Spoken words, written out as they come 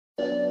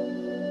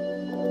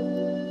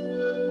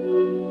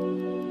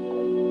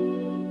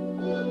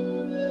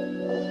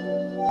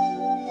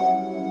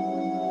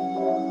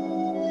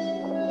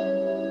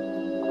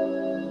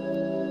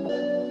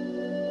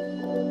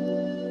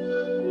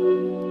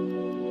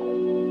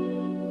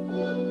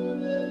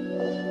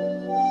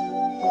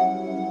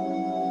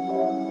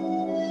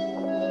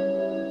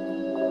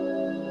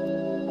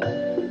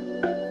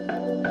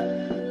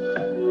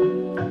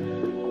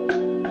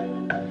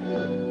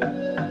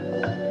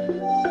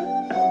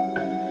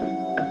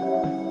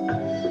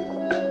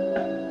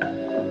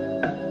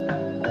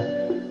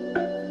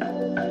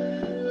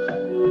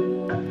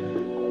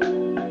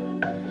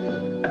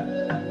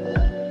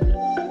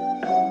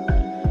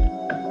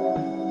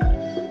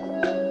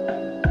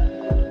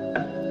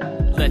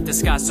Let the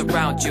sky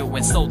surround you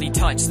and slowly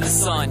touch the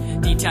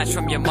sun. Detach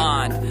from your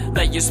mind,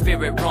 let your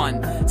spirit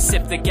run.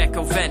 Sip the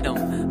gecko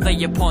venom,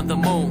 lay upon the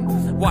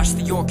moon. Watch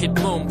the orchid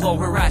bloom, blow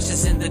her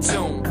ashes in the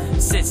tomb.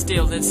 Sit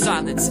still in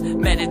silence,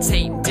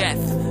 meditating death.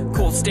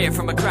 Cold stare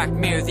from a cracked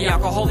mirror, the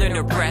alcohol in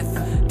her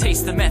breath.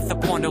 Taste the meth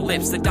upon her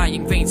lips, the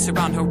dying veins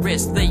surround her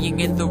wrist. Laying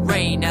in the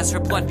rain as her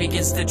blood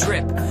begins to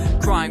drip.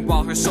 Crying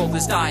while her soul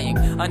is dying,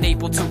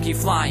 unable to keep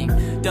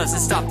flying. Doesn't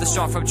stop the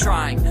strong from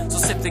trying, so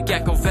sip the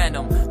gecko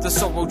venom. The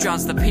sorrow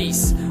drowns the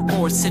peace,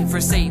 more sin for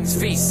Satan's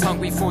feast.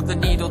 Hungry for the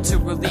needle to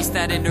release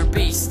that inner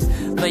beast.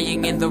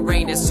 Laying in the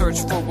rain, a search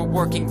for a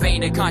working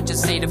vein. A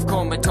conscious state of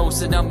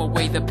comatose and numb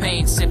away the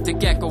pain. Sip the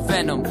gecko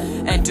venom,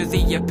 enter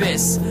the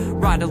abyss.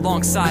 Ride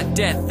alongside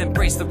death,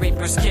 embrace the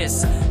reaper's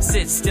kiss.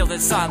 Sit still in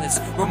silence,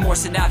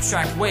 remorse in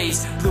abstract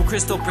ways. Blue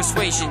crystal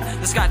persuasion,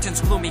 the sky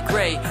turns gloomy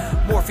gray.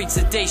 Morphine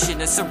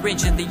sedation, a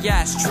syringe in the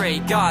ashtray.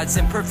 God's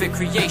imperfect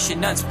creation,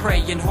 nuns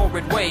pray in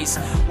horrid ways.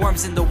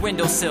 Worms in the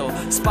windowsill,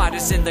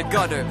 spiders in the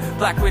gutter.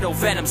 Black widow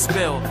venom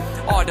spill,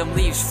 autumn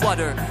leaves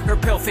flutter. Her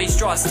pale face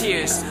draws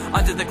tears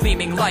under the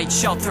gleaming light.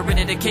 Shelter in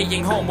a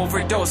decaying home,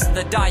 overdose in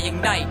the dying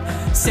night.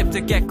 Sip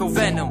the gecko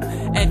venom,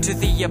 enter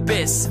the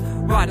abyss.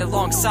 Ride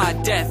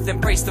alongside death,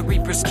 embrace the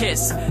reaper's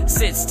kiss.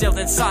 Sit still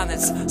in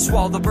silence,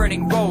 swallow the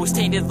burning rose.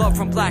 Tainted love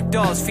from black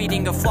doves,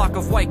 feeding a flock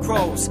of white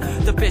crows.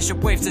 The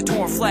bishop waves a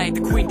torn flag,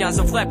 the queen dies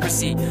of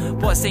leprosy.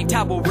 Bloodstained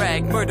towel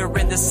rag, murder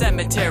in the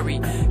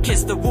cemetery.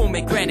 Kiss the womb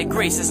and granted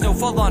graces.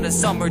 Snowfall on a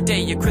summer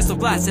day, a crystal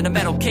glass in a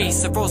metal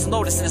case. A frozen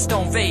lotus in a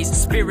stone vase.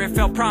 Spirit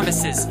felt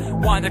promises,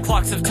 wind the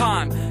clocks of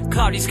time.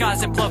 Cloudy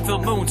skies and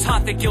blood-filled moons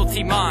haunt the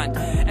guilty mind.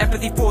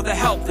 Empathy for the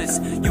helpless,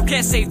 you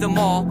can't save them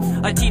all.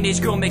 A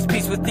teenage girl makes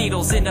peace with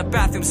needles in a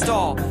bathroom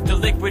stall. The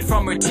liquid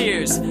from her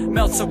tears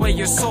melts away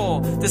your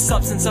soul. The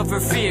substance of her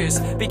fears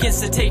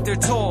begins to take their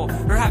toll.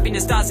 Her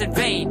happiness dies in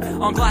vain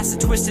on glass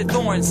and twisted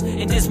thorns.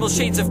 In dismal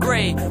shades of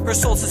gray, her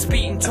soul's is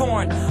beaten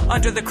torn.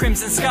 Under the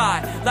crimson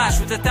sky,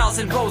 lashed with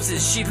 1,000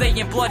 roses, she lay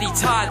in bloody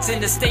tides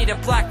in a state of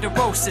black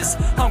neurosis.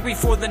 Hungry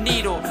for the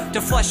needle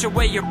to flush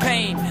away your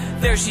pain.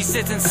 There she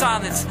sits in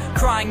silence,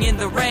 crying in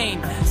the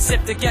rain.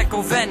 Sip the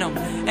gecko venom,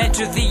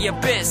 enter the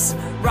abyss.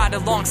 Ride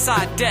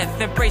alongside death,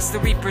 embrace the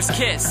reaper's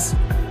kiss.